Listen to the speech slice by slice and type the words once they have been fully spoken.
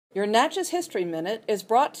Your Natchez History Minute is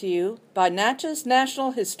brought to you by Natchez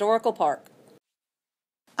National Historical Park.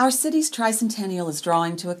 Our city's Tricentennial is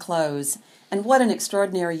drawing to a close, and what an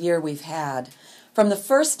extraordinary year we've had. From the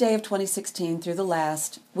first day of 2016 through the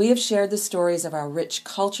last, we have shared the stories of our rich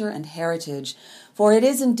culture and heritage, for it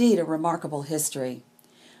is indeed a remarkable history.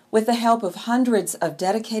 With the help of hundreds of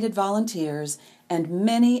dedicated volunteers and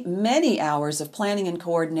many, many hours of planning and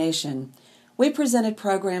coordination, we presented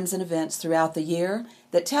programs and events throughout the year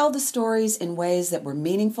that tell the stories in ways that were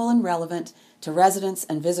meaningful and relevant to residents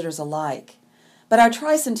and visitors alike. But our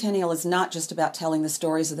Tricentennial is not just about telling the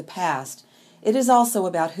stories of the past. It is also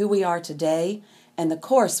about who we are today and the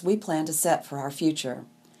course we plan to set for our future.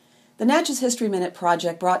 The Natchez History Minute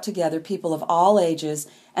project brought together people of all ages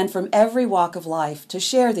and from every walk of life to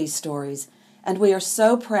share these stories, and we are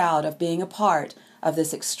so proud of being a part of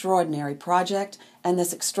this extraordinary project and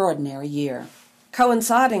this extraordinary year.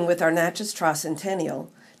 Coinciding with our Natchez Tricentennial,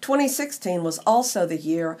 2016 was also the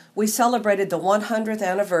year we celebrated the 100th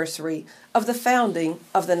anniversary of the founding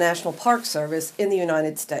of the National Park Service in the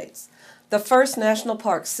United States, the first national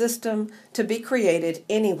park system to be created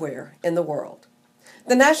anywhere in the world.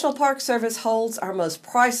 The National Park Service holds our most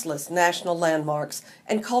priceless national landmarks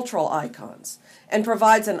and cultural icons and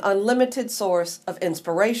provides an unlimited source of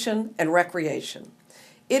inspiration and recreation.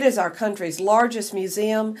 It is our country's largest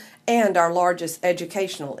museum and our largest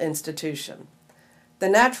educational institution. The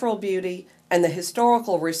natural beauty and the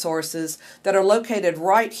historical resources that are located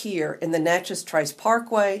right here in the Natchez Trace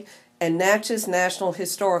Parkway and Natchez National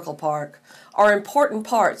Historical Park are important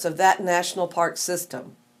parts of that national park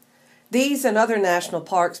system. These and other national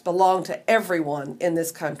parks belong to everyone in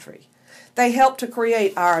this country. They help to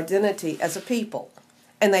create our identity as a people,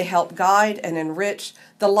 and they help guide and enrich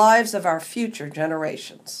the lives of our future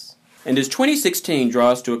generations. And as 2016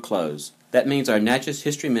 draws to a close, that means our Natchez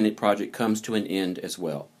History Minute project comes to an end as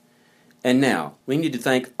well. And now, we need to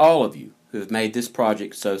thank all of you who have made this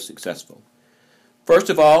project so successful. First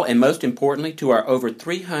of all, and most importantly, to our over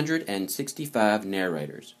 365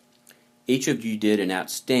 narrators. Each of you did an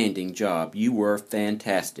outstanding job. You were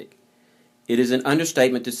fantastic. It is an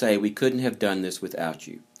understatement to say we couldn't have done this without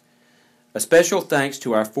you. A special thanks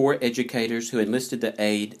to our 4 educators who enlisted the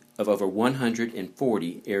aid of over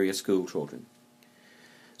 140 area school children.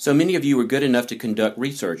 So many of you were good enough to conduct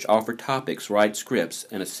research, offer topics, write scripts,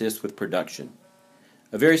 and assist with production.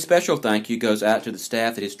 A very special thank you goes out to the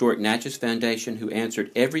staff at Historic Natchez Foundation who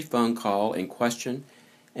answered every phone call and question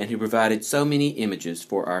and who provided so many images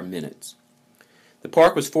for our minutes. The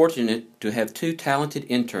park was fortunate to have 2 talented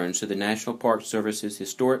interns to the National Park Service's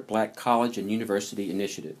Historic Black College and University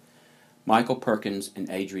Initiative, Michael Perkins and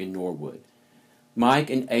Adrian Norwood.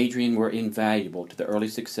 Mike and Adrian were invaluable to the early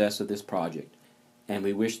success of this project, and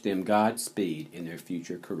we wish them Godspeed in their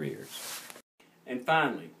future careers. And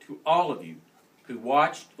finally, to all of you who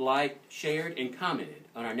watched, liked, shared, and commented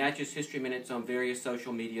on our Natchez History Minutes on various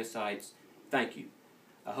social media sites, thank you.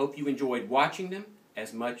 I hope you enjoyed watching them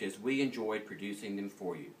as much as we enjoyed producing them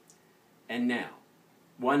for you. And now,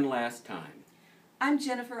 one last time. I'm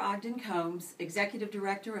Jennifer Ogden Combs, Executive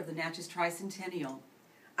Director of the Natchez Tricentennial.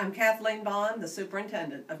 I'm Kathleen Bond, the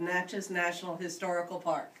Superintendent of Natchez National Historical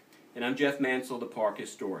Park. And I'm Jeff Mansell, the Park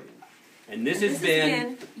Historian. And this has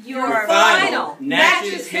been your final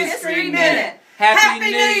Natchez History Minute. Happy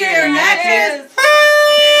New Year, Natchez!